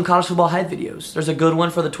watching some college football hype videos. There's a good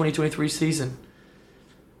one for the 2023 season.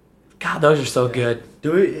 God, those are so good.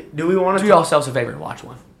 do we want to Do yourselves a favor and watch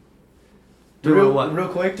one. real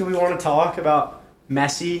quick, do we want to talk about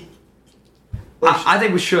Messi? I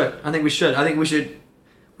think we should. I think we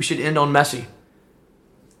should end on Messi.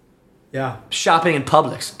 Yeah. Shopping in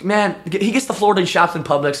Publix. Man, he gets the floor and shops in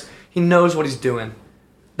Publix. He knows what he's doing.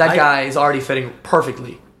 That guy is already fitting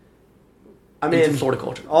perfectly into Florida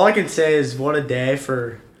culture. All I can say is what a day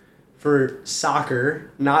for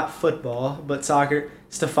soccer, not football, but soccer.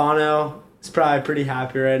 Stefano is probably pretty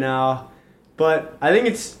happy right now. But I think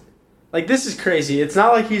it's like, this is crazy. It's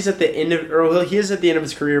not like he's at the end of, or well, he is at the end of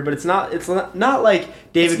his career, but it's not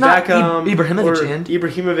like David Beckham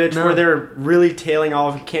Ibrahimovic, No. where they're really tailing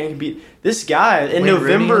off and can't compete. This guy in Wayne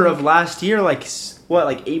November Rooney. of last year, like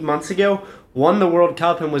 8 months ago, won the World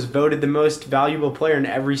Cup and was voted the most valuable player in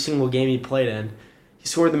every single game he played in. He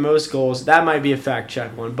scored the most goals. That might be a fact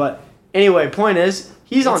check one, but anyway, point is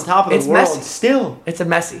he's on top of the world Messi. still. It's a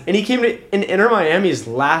Messi. And he came to Inter Miami's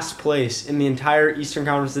last place in the entire Eastern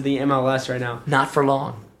Conference of the MLS right now. Not for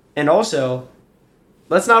long. And also,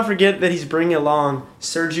 let's not forget that he's bringing along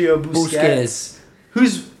Sergio Busquets,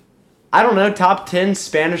 who's, I don't know, top 10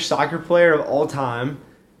 Spanish soccer player of all time,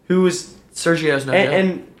 who was Sergio's no joke.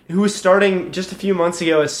 and who was starting just a few months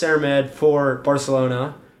ago at Sermed for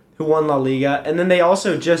Barcelona, who won La Liga. And then they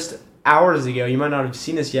also just hours ago, you might not have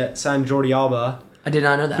seen this yet, signed Jordi Alba, I did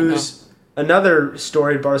not know that. who's another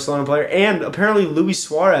storied Barcelona player. And apparently Luis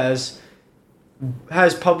Suarez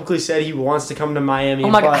has publicly said he wants to come to Miami. Oh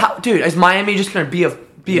my God, dude! Is Miami just gonna be a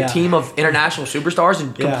Yeah. team of international superstars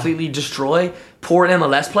and Yeah. completely destroy poor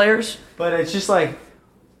MLS players? But it's just like,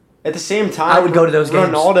 At the same time, I would go to those games.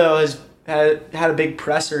 Ronaldo had a big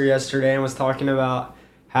presser yesterday and was talking about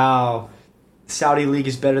how Saudi League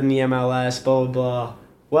is better than the MLS, blah, blah, blah.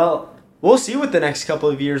 Well, we'll see what the next couple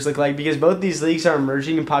of years look like because both these leagues are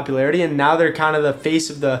emerging in popularity, and now they're kind of the face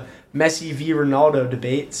of the Messi v. Ronaldo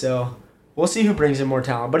debate. So we'll see who brings in more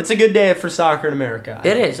talent. But it's a good day for soccer in America.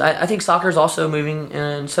 It is. I think soccer is also moving,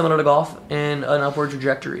 and similar to golf, in an upward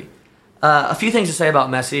trajectory. A few things to say about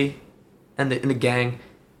Messi and the gang.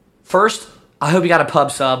 First, I hope you got a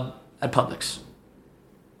pub sub at Publix.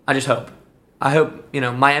 I just hope. I hope,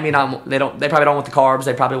 Miami, they probably don't want the carbs.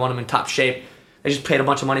 They probably want them in top shape. They just paid a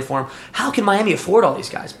bunch of money for them. How can Miami afford all these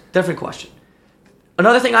guys? Different question.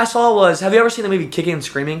 Another thing I saw was, have you ever seen the movie Kicking and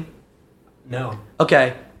Screaming? No.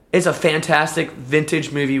 Okay. It's a fantastic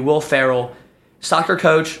vintage movie. Will Ferrell, soccer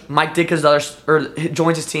coach, Mike Ditka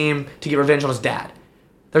joins his team to get revenge on his dad.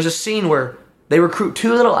 There's a scene where they recruit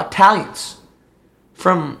two little Italians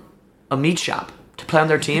from a meat shop to play on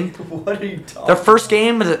their team. What are you talking Their first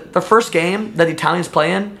game that the Italians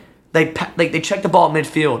play in, they check the ball at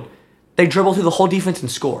midfield. They dribble through the whole defense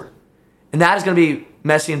and score. And that is going to be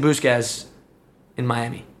Messi and Busquets in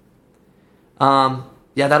Miami.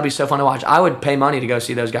 Yeah, that'll be so fun to watch. I would pay money to go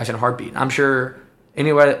see those guys in a heartbeat. I'm sure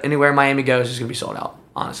anywhere Miami goes is going to be sold out,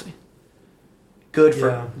 honestly. Good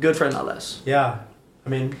for MLS. Yeah. I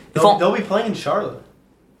mean, they'll be playing in Charlotte.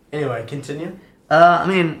 Anyway, continue.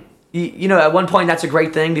 At one point that's a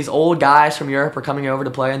great thing. These old guys from Europe are coming over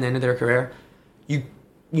to play in the end of their career. You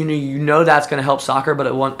that's going to help soccer, but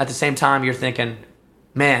at the same time you're thinking,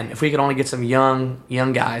 man, if we could only get some young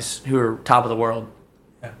guys who are top of the world.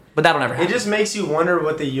 Yeah. But that'll never happen. It just makes you wonder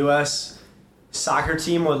what the U.S. soccer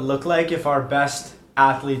team would look like if our best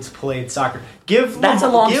athletes played soccer. Give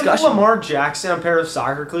Lamar Jackson a pair of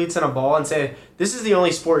soccer cleats and a ball and say, this is the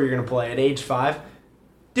only sport you're going to play at age 5.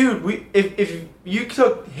 Dude, if you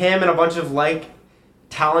took him and a bunch of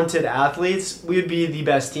talented athletes, we would be the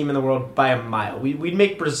best team in the world by a mile. We'd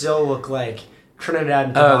make Brazil look like Trinidad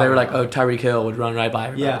and Tobago. Oh, they were Tyreek Hill would run right by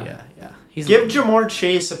everybody. Yeah. Give Jamar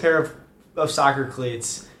Chase a pair of soccer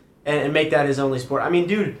cleats and make that his only sport. I mean,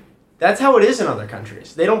 dude, that's how it is in other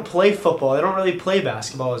countries. They don't play football. They don't really play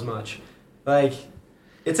basketball as much.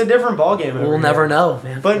 It's a different ballgame. We'll never know,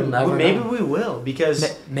 man. But maybe we will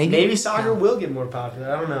because maybe soccer will get more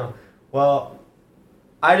popular. I don't know. Well,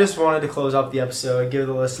 I just wanted to close up the episode and give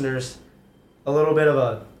the listeners a little bit of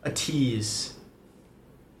a tease.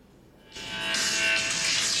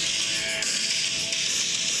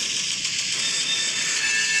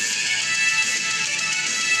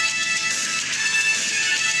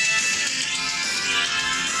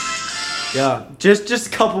 Yeah, just a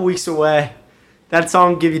couple weeks away. That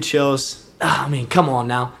song will give you chills. I mean, come on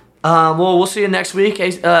now. Well, we'll see you next week.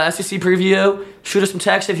 SEC preview. Shoot us some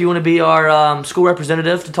text if you want to be our school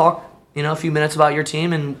representative to talk, a few minutes about your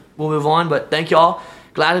team, and we'll move on. But thank y'all.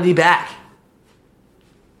 Glad to be back.